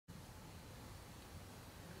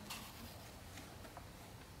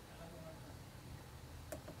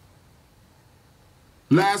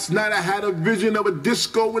Last night I had a vision of a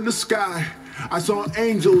disco in the sky. I saw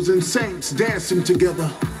angels and saints dancing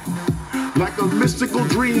together. Like a mystical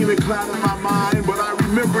dream, it clouded my mind, but I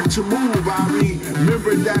remembered to move. I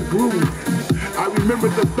remembered that groove. I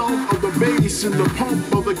remembered the thump of the bass and the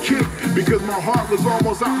pump of the kick, because my heart was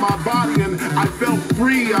almost out my body and I felt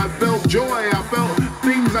free, I felt joy, I felt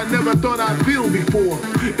things I never thought I'd feel before.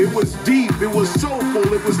 It was deep, it was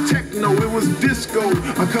soulful, it was techno, it was disco,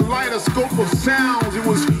 a kaleidoscope of sounds. It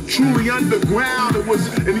was truly underground. It was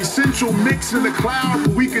an essential mix in the cloud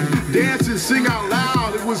where we could dance and sing out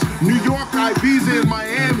loud. It was New York, Ibiza, and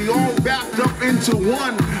Miami all wrapped up into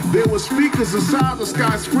one. There were speakers inside the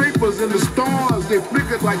skyscrapers, and the stars, they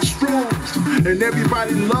flickered like strobes, and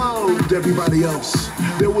everybody loved everybody else.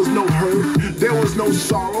 There was no hurt, there was no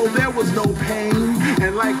sorrow, there was no pain,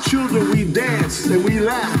 and like children we danced and we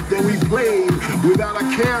laughed and we played without a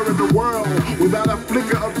care in the world, without a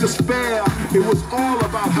flicker of despair. It was all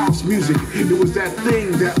about house music. It was that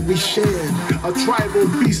thing that we shared, a tribal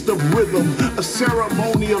feast of rhythm, a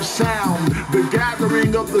ceremony of sound, the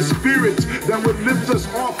gathering of the spirits that would lift us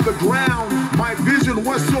off the ground. My vision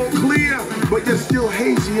was so clear, but yet still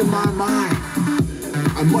hazy in my mind.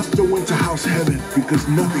 I must have went to house heaven, because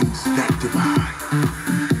nothing's that divine.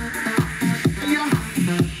 Yeah.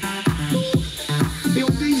 Yo,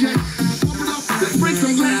 DJ, open up, let's break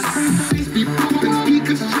some glass. Bass be pumping,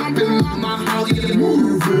 speakers jumping, mama, how you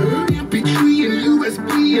moving? MP3 and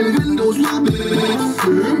USB and Windows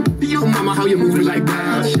looping. Yo, mama, how you moving like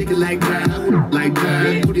that? Shake it like that, like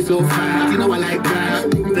that. Put it so fast, you know I like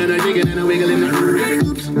that. Then I dig it and I wiggle in the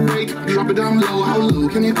oops, wait, drop it down low. How low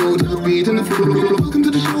can you go to the beat and the flow? Welcome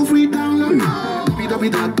to the show, free download now.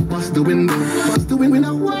 www. Bust the window, bust the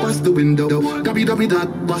window, bust the window.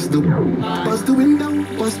 www. Bust the window,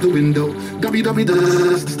 bust the window.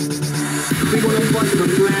 www. We gonna bust the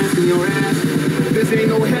glass in your ass. This ain't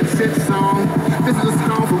no headset song. This is a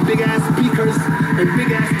sound for big ass speakers and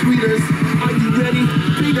big ass tweeters. Are you ready?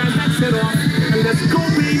 Take that headset off and let's go,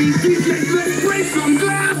 baby. DJ, let's break some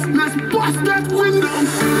glass. Let's bust that window.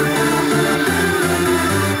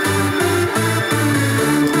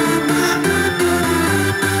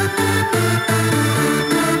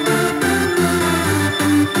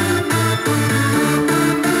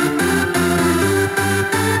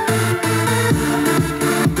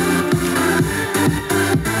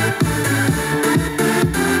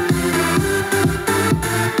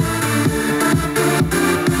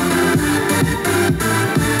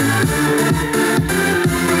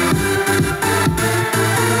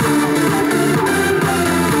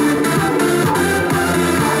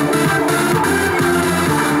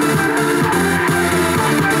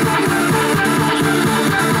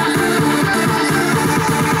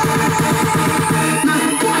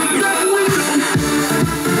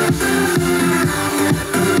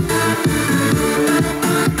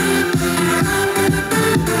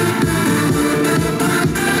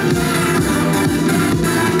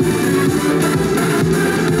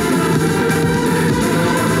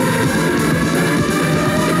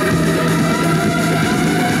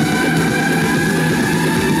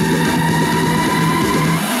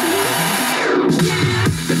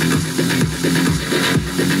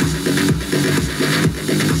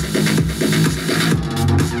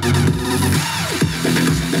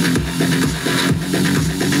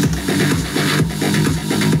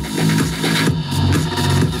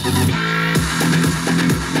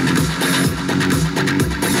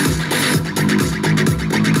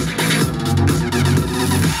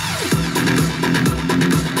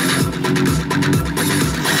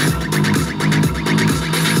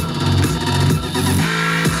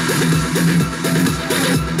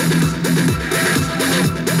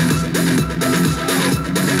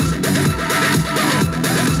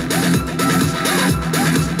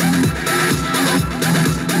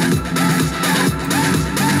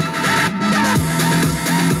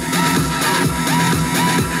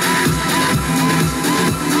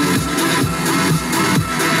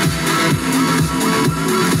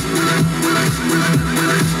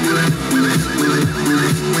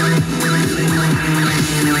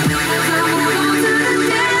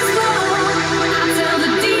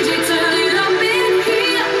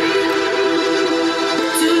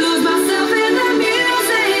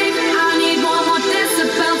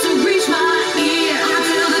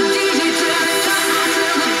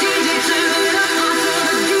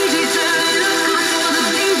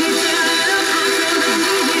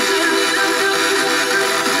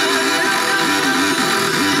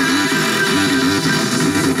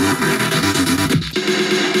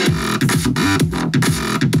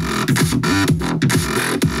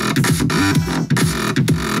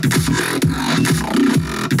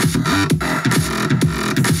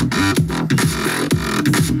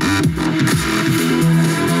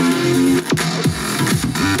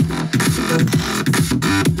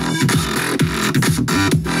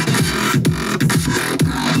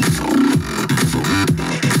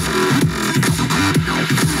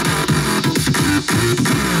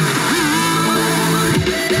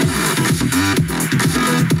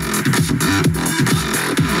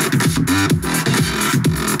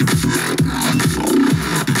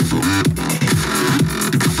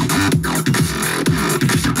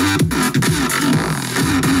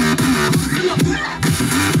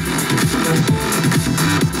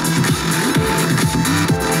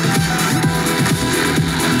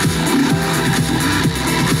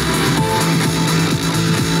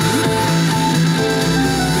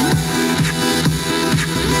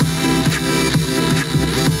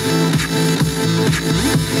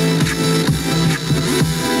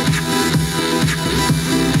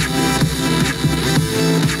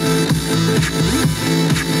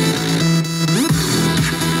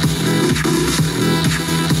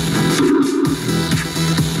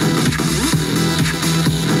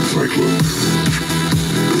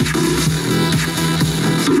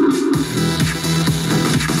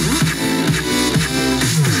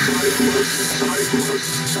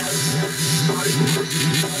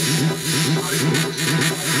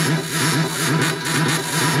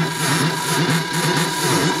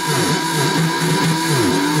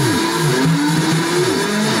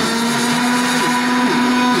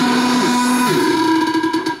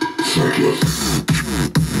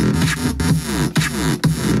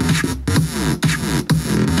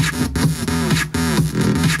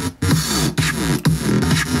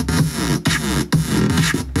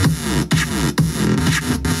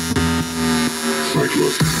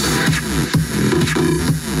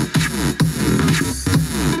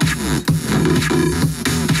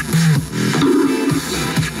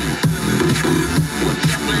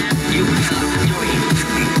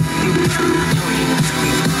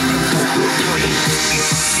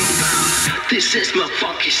 This is my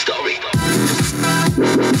funky story.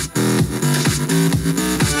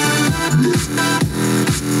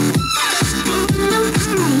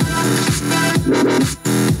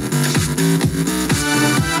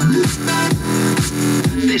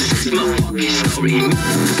 This is my funky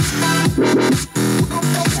story.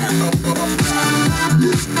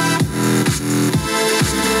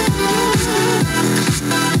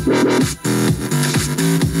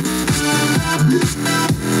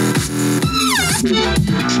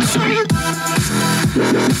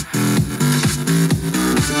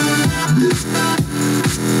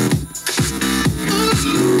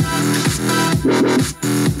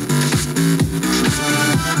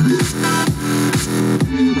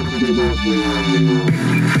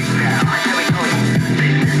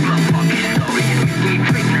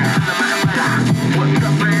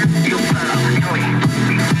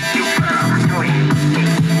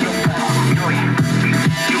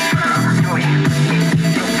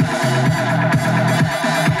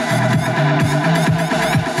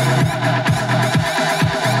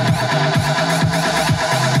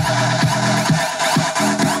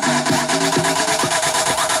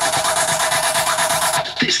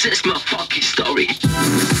 This is my funky story.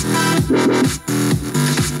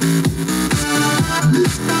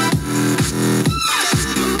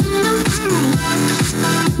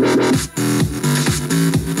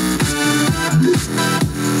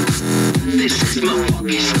 This is my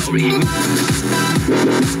funky story.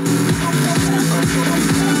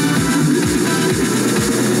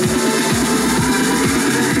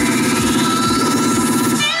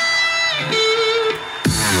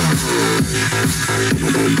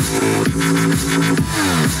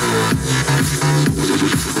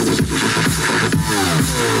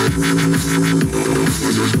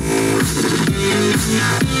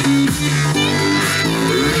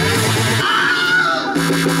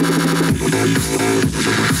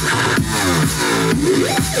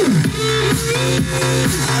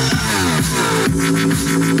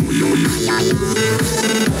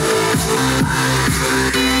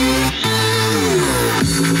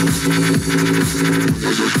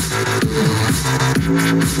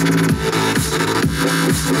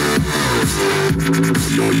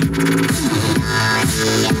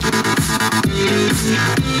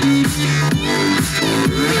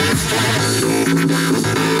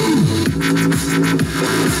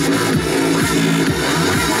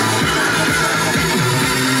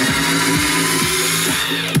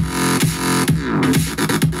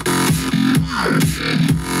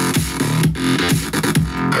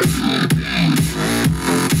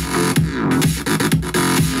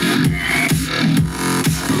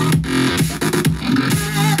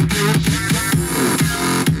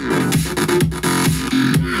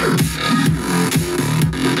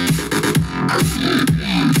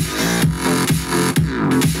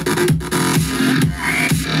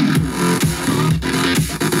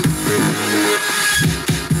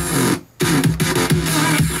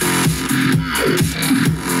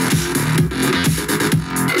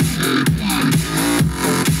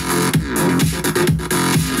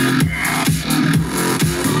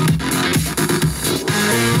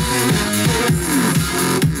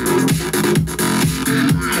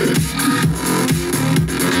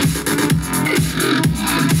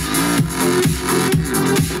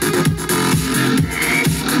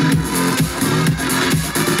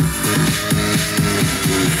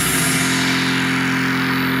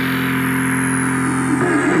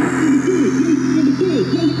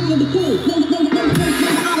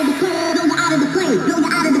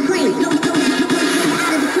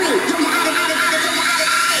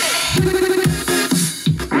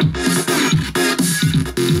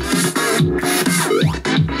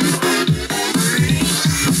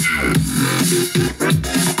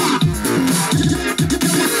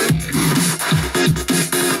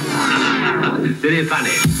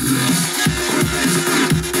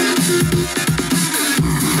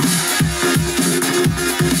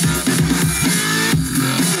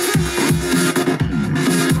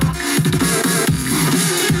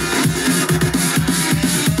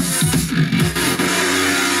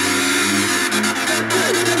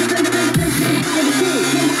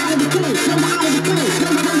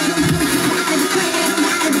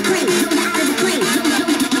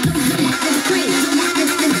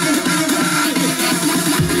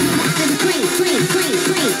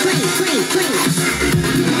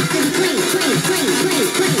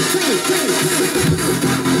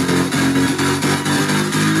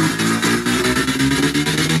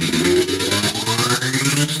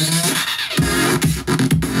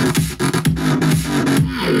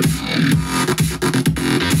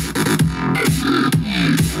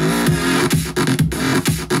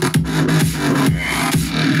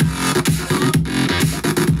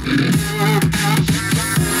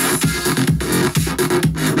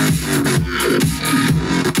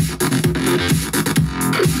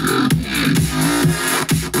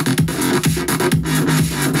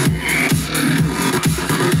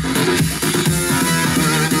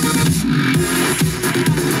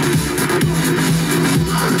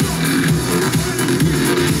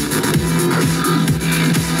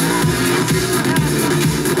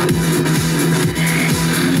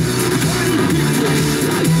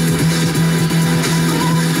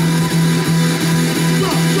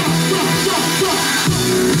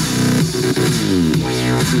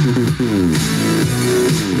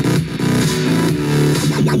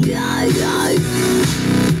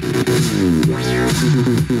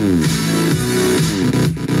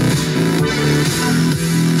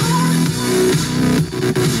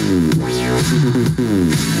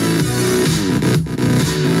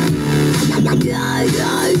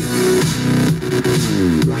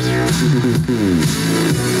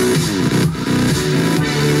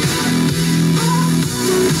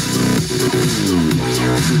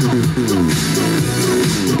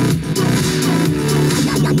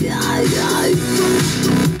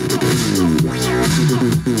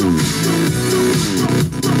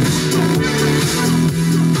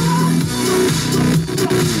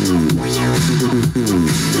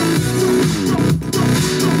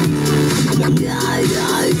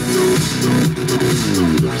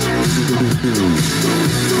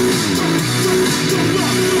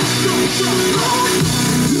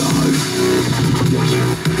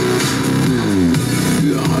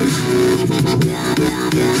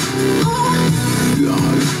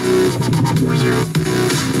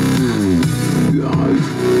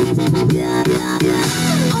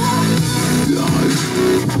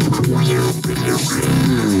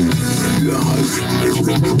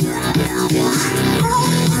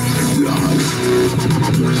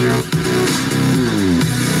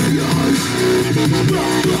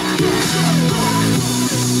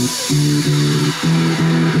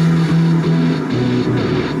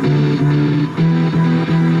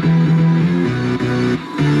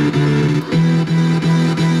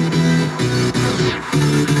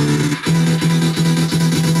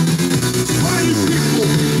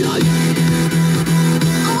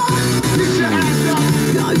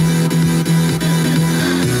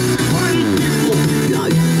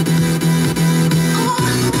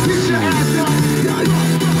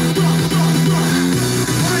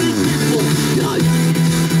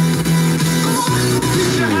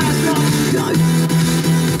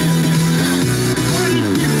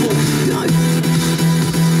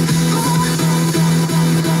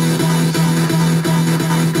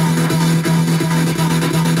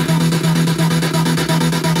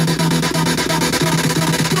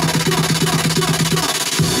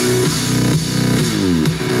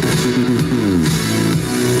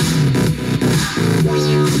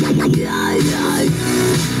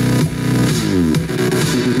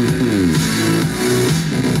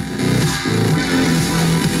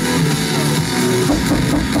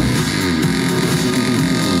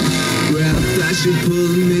 She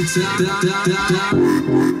pulled me down.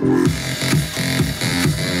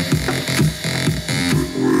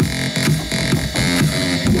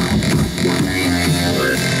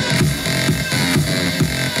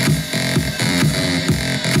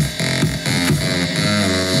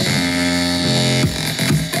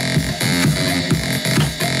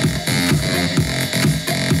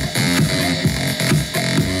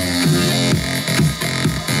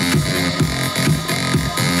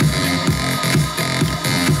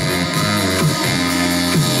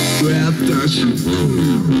 Grab that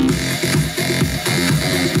shit.